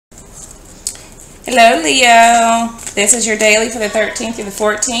Hello, Leo. This is your daily for the 13th through the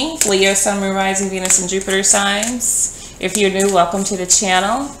 14th. Leo, Sun, Moon, Rising, Venus, and Jupiter signs. If you're new, welcome to the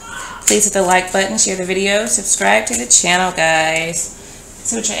channel. Please hit the like button, share the video, subscribe to the channel, guys.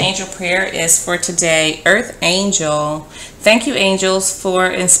 See what your angel prayer is for today. Earth Angel. Thank you, angels, for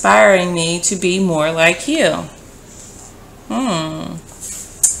inspiring me to be more like you.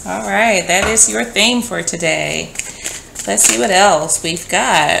 All right, that is your theme for today. Let's see what else we've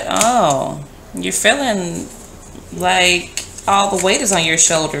got. Oh, you're feeling like all the weight is on your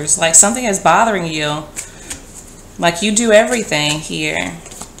shoulders, like something is bothering you, like you do everything here.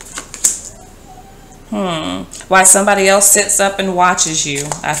 Why somebody else sits up and watches you,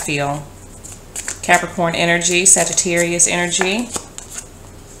 I feel. Capricorn energy, Sagittarius energy.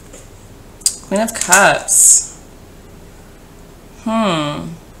 Queen of Cups.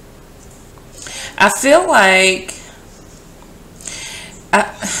 I feel like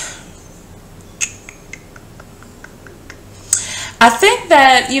I think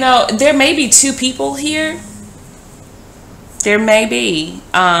that, you know, there may be two people here. There may be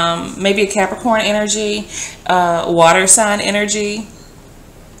maybe a Capricorn energy, water sign energy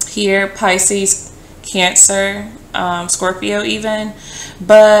here, Pisces, Cancer, Scorpio even.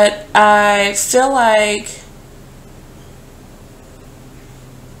 But I feel like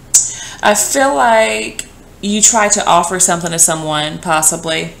you tried to offer something to someone,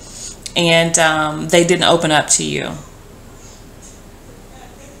 possibly, and they didn't open up to you.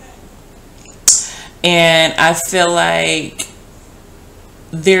 And I feel like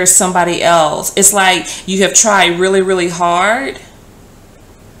there's somebody else. It's like you have tried really, really hard,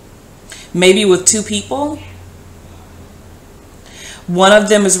 maybe with two people. One of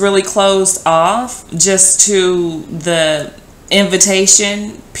them is really closed off just to the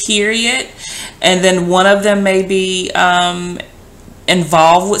invitation period, and then one of them may be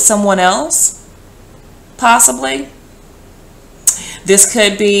involved with someone else, possibly. This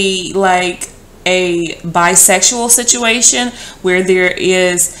could be like a bisexual situation where there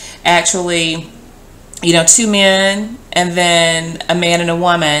is actually, you know, two men and then a man and a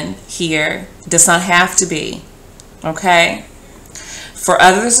woman here. Does not have to be, okay? For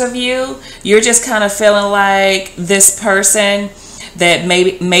others of you, you're just kind of feeling like this person that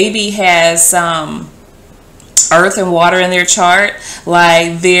maybe has earth and water in their chart,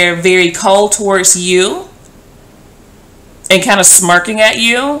 like they're very cold towards you and kind of smirking at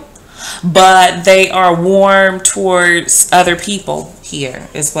you, but they are warm towards other people here,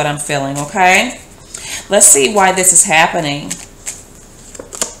 is what I'm feeling, okay? Let's see why this is happening.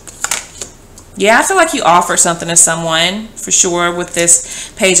 Yeah, I feel like you offered something to someone, for sure, with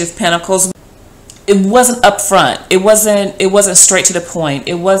this Page of Pentacles. It wasn't upfront. It wasn't straight to the point.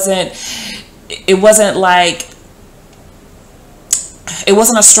 It wasn't like, it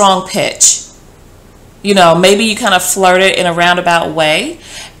wasn't a strong pitch. You know, maybe you kind of flirted in a roundabout way,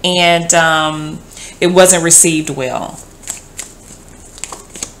 and it wasn't received well.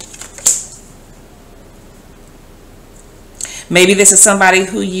 Maybe this is somebody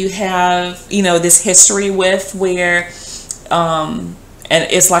who you have, you know, this history with, where and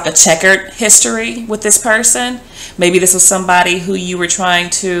it's like a checkered history with this person. Maybe this was somebody who you were trying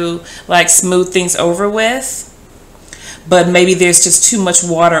to like smooth things over with, but maybe there's just too much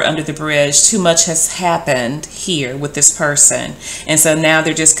water under the bridge. Too much has happened here with this person. And so now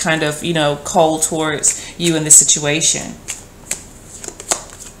they're just kind of, you know, cold towards you in this situation.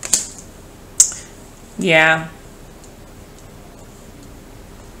 Yeah.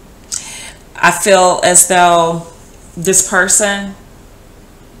 I feel as though this person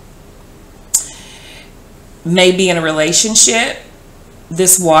may be in a relationship.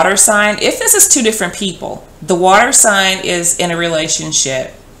 This water sign, if this is two different people, the water sign is in a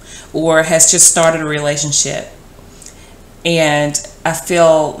relationship or has just started a relationship. And I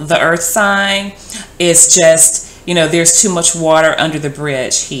feel the earth sign is just, you know, there's too much water under the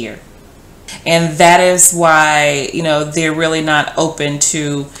bridge here. And that is why, you know, they're really not open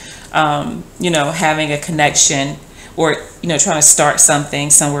to you know, having a connection or, you know, trying to start something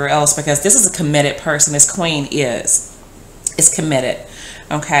somewhere else, because this is a committed person. This queen is committed.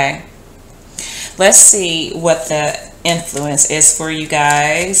 Okay, let's see what the influence is for you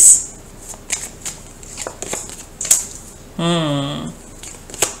guys.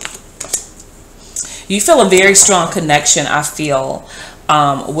 You feel a very strong connection, I feel,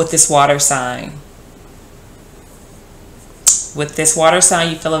 with this water sign. With this water sign,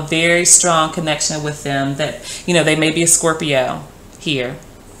 you feel a very strong connection with them. That, you know, they may be a Scorpio here,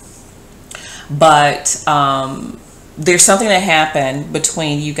 but there's something that happened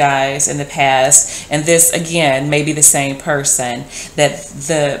between you guys in the past, and this again may be the same person, that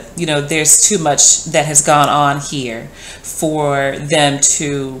there's too much that has gone on here for them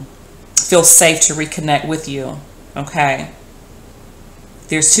to feel safe to reconnect with you. Okay,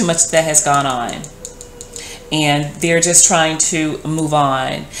 there's too much that has gone on, and they're just trying to move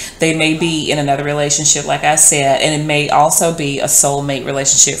on. They may be in another relationship, like I said, and it may also be a soulmate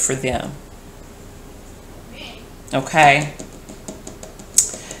relationship for them. Okay,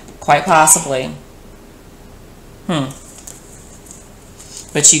 quite possibly. But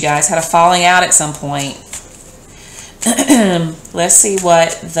you guys had a falling out at some point. Let's see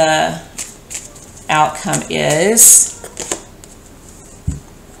what the outcome is.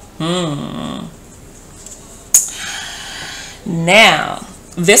 Now,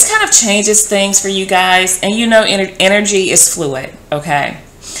 this kind of changes things for you guys, and energy is fluid, okay?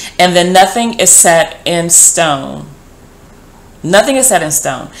 And then nothing is set in stone. Nothing is set in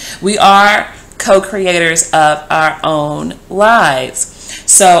stone. We are co-creators of our own lives.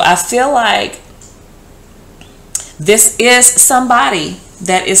 So I feel like this is somebody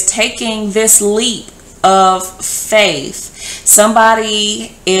that is taking this leap of faith.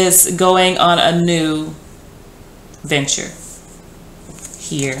 Somebody is going on a new venture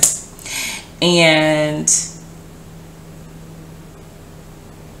here. And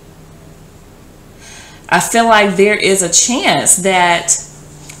I feel like there is a chance that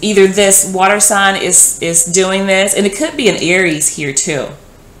either this water sign is doing this, and it could be an Aries here too.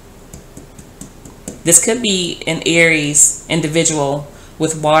 This could be an Aries individual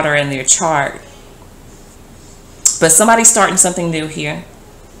with water in their chart. But somebody's starting something new here.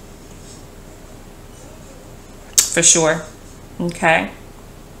 For sure. Okay.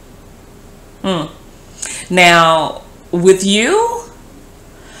 Now, with you,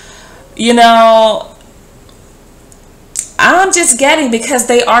 I'm just getting, because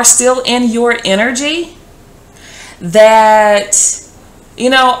they are still in your energy, that,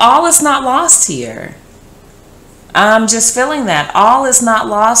 all is not lost here. I'm just feeling that. All is not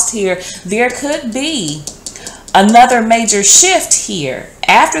lost here. There could be another major shift here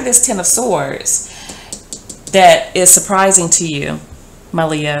after this Ten of Swords that is surprising to you, my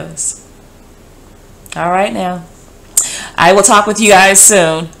Leos. All right now. I will talk with you guys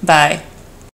soon. Bye.